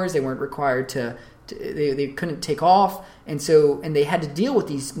extra hours. They weren't required to they couldn't take off. And they had to deal with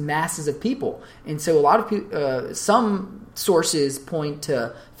these masses of people. And so a lot of people, some sources point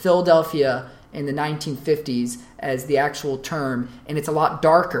to Philadelphia in the 1950s as the actual term. And it's a lot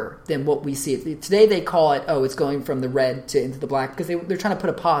darker than what we see. Today they call it, it's going from the red to into the black, because they're trying to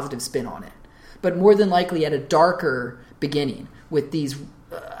put a positive spin on it. But more than likely at a darker beginning with these,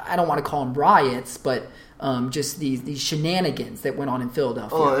 I don't want to call them riots, but just these shenanigans that went on in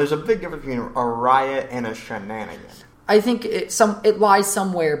Philadelphia. Oh, there's a big difference between a riot and a shenanigan. I think it lies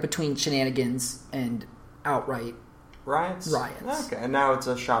somewhere between shenanigans and outright riots. Okay, and now it's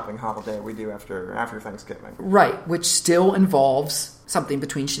a shopping holiday we do after Thanksgiving. Right, which still involves something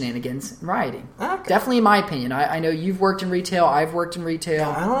between shenanigans and rioting. Okay. Definitely in my opinion. I know you've worked in retail, I've worked in retail.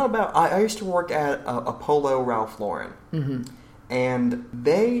 Yeah, I don't know about... I used to work at a Polo Ralph Lauren. Mm-hmm. And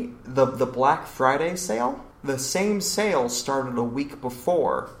the Black Friday sale, the same sale started a week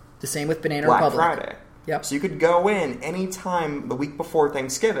before. The same with Banana Black Republic. Friday. Yep. So you could go in any time the week before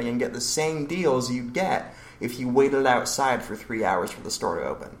Thanksgiving and get the same deals you'd get if you waited outside for 3 hours for the store to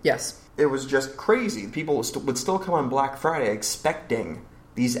open. Yes. It was just crazy. People would still come on Black Friday expecting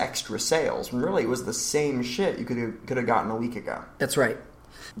these extra sales. When really it was the same shit you could have gotten a week ago. That's right.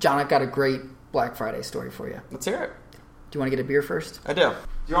 John, I've got a great Black Friday story for you. Let's hear it. Do you want to get a beer first? I do. Do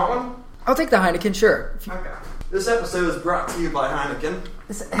you want one? I'll take the Heineken, sure. Okay. This episode is brought to you by Heineken.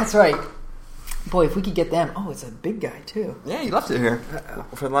 That's right. Boy, if we could get them... Oh, it's a big guy, too. Yeah, you left it here.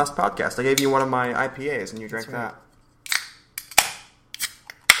 For the last podcast. I gave you one of my IPAs, and you drank that.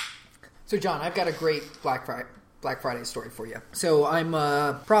 So, John, I've got a great Black Friday story for you. So, I'm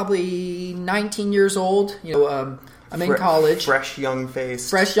probably 19 years old. I'm in college. Fresh, young-faced.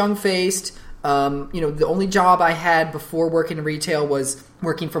 The only job I had before working in retail was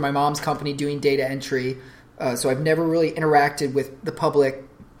working for my mom's company doing data entry. So I've never really interacted with the public,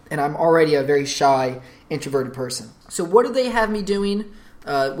 and I'm already a very shy, introverted person. So what do they have me doing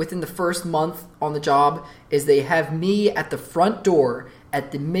within the first month on the job is they have me at the front door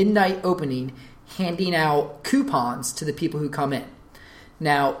at the midnight opening handing out coupons to the people who come in.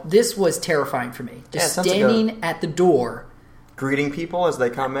 Now, this was terrifying for me. Just standing at the door. Greeting people as they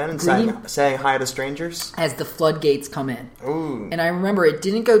come in and saying hi to strangers? As the floodgates come in. Ooh. And I remember it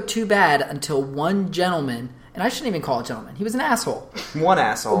didn't go too bad until one gentleman, and I shouldn't even call it gentleman, he was an asshole. One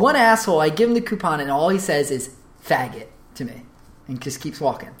asshole. I give him the coupon and all he says is, faggot, to me. And just keeps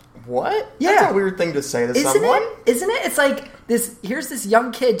walking. What? Yeah. That's a weird thing to say to someone. Isn't it? It's like, here's this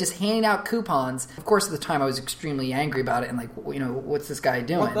young kid just handing out coupons. Of course, at the time I was extremely angry about it and like, what's this guy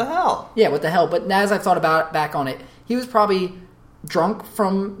doing? What the hell? Yeah, what the hell? But as I've thought back on it, he was probably drunk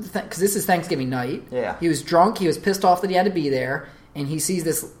because this is Thanksgiving night. Yeah. He was drunk. He was pissed off that he had to be there. And he sees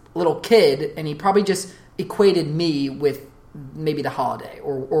this little kid, and he probably just equated me with maybe the holiday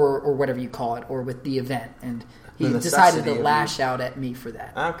or whatever you call it, or with the event. And he decided to lash out at me for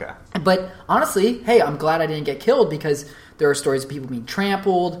that. Okay. But honestly, hey, I'm glad I didn't get killed because there are stories of people being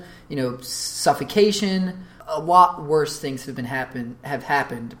trampled, suffocation. A lot worse things have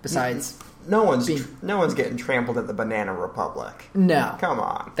happened besides... No one's getting trampled at the Banana Republic. No. Come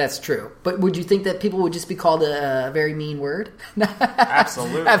on. That's true. But would you think that people would just be called a very mean word?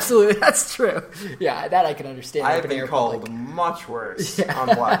 Absolutely. Absolutely. That's true. Yeah, that I can understand. I have been called much worse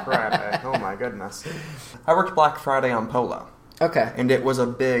on Black Friday. Oh my goodness. I worked Black Friday on Polo. Okay. And it was a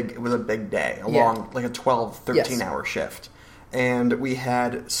big day, like a 12, 13-hour shift. And we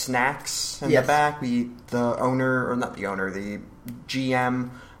had snacks in the back. The GM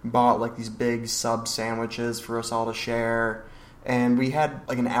bought like these big sub sandwiches for us all to share. And we had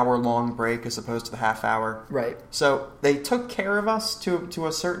like an hour-long break as opposed to the half hour. Right. So they took care of us to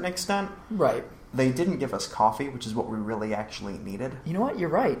a certain extent. Right. They didn't give us coffee, which is what we really actually needed. You know what? You're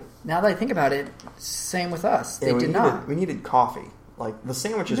right. Now that I think about it, same with us. They did not. We needed coffee. Like, the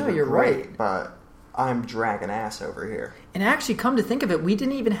sandwiches were great, but I'm dragging ass over here. And actually, come to think of it, we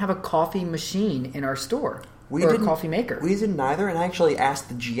didn't even have a coffee machine in our store. A coffee maker. We didn't either, and I actually asked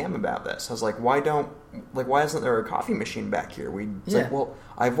the GM about this. I was like, why isn't there a coffee machine back here? Like, well,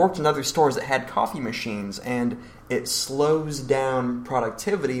 I've worked in other stores that had coffee machines, and it slows down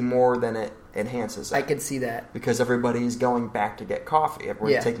productivity more than it enhances it. I could see that. Because everybody's going back to get coffee.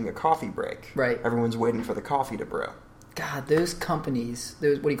 Everyone's taking a coffee break. Right. Everyone's waiting for the coffee to brew. God, those companies,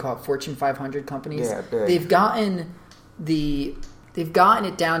 what do you call it, Fortune 500 companies? Yeah, big. They've gotten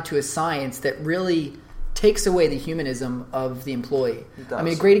it down to a science that really takes away the humanism of the employee. I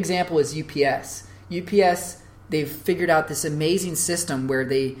mean, a great example is UPS. UPS, they've figured out this amazing system where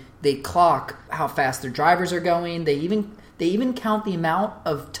they clock how fast their drivers are going. They even count the amount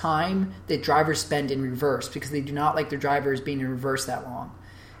of time that drivers spend in reverse because they do not like their drivers being in reverse that long.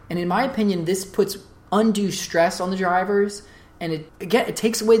 And in my opinion, this puts undue stress on the drivers, and it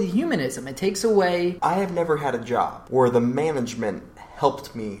takes away the humanism. It takes away... I have never had a job where the management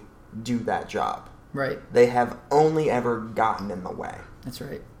helped me do that job. Right. They have only ever gotten in the way. That's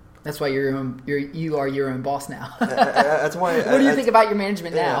right. That's why you are your own boss now. That's why. What do you think about your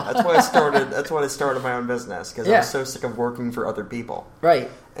management now? That's why I started. That's why I started my own business because I was so sick of working for other people.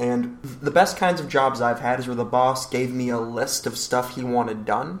 Right. And the best kinds of jobs I've had is where the boss gave me a list of stuff he wanted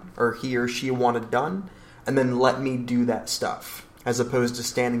done, or he or she wanted done, and then let me do that stuff, as opposed to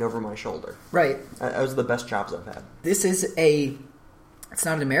standing over my shoulder. Right. Those are the best jobs I've had. This is it's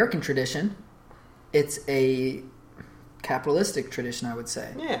not an American tradition. It's a capitalistic tradition, I would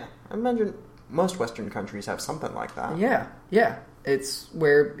say. Yeah. I imagine most Western countries have something like that. Yeah. It's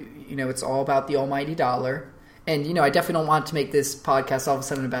where, it's all about the almighty dollar. And, I definitely don't want to make this podcast all of a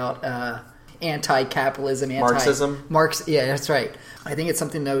sudden about anti-capitalism, Marxism. Yeah, that's right. I think it's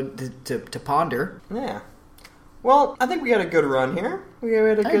something, though, to ponder. Yeah. Well, I think we had a good run here. We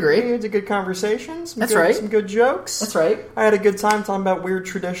had a good conversation. Some good jokes. That's right. I had a good time talking about weird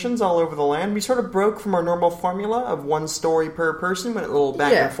traditions all over the land. We sort of broke from our normal formula of one story per person, went a little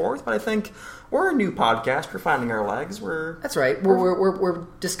back and forth. But I think we're a new podcast. We're finding our legs. That's right. We're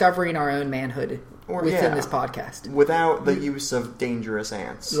discovering our own manhood within this podcast without the use of dangerous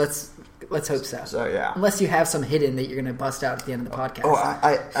ants. Let's hope so. So, yeah. Unless you have some hidden that you're going to bust out at the end of the podcast. Oh,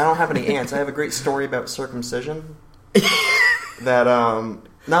 I don't have any ants. I have a great story about circumcision. That,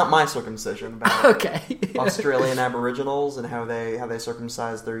 not my circumcision, about Australian Aboriginals and how they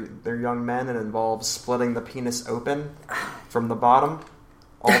circumcise their young men, and involves splitting the penis open from the bottom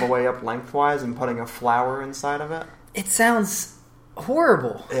all the way up lengthwise and putting a flower inside of it. It sounds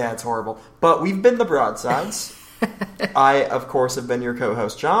horrible. Yeah, it's horrible. But we've been the Broadsides. I, of course, have been your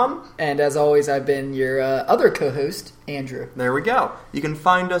co-host, John. And as always, I've been your other co-host, Andrew. There we go. You can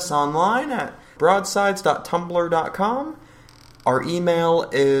find us online at broadsides.tumblr.com. Our email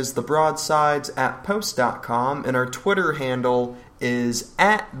is thebroadsides@post.com, and our Twitter handle is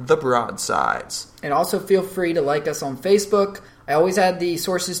 @thebroadsides. And also feel free to like us on Facebook. I always add the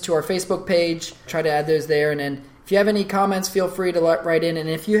sources to our Facebook page. Try to add those there, and then if you have any comments, feel free to write in. And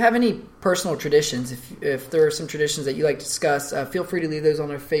if you have any personal traditions, if there are some traditions that you like to discuss, feel free to leave those on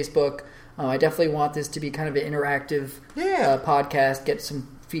our Facebook. I definitely want this to be kind of an interactive podcast, get some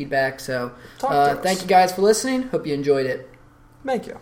feedback. So thank you guys for listening. Hope you enjoyed it. Thank you.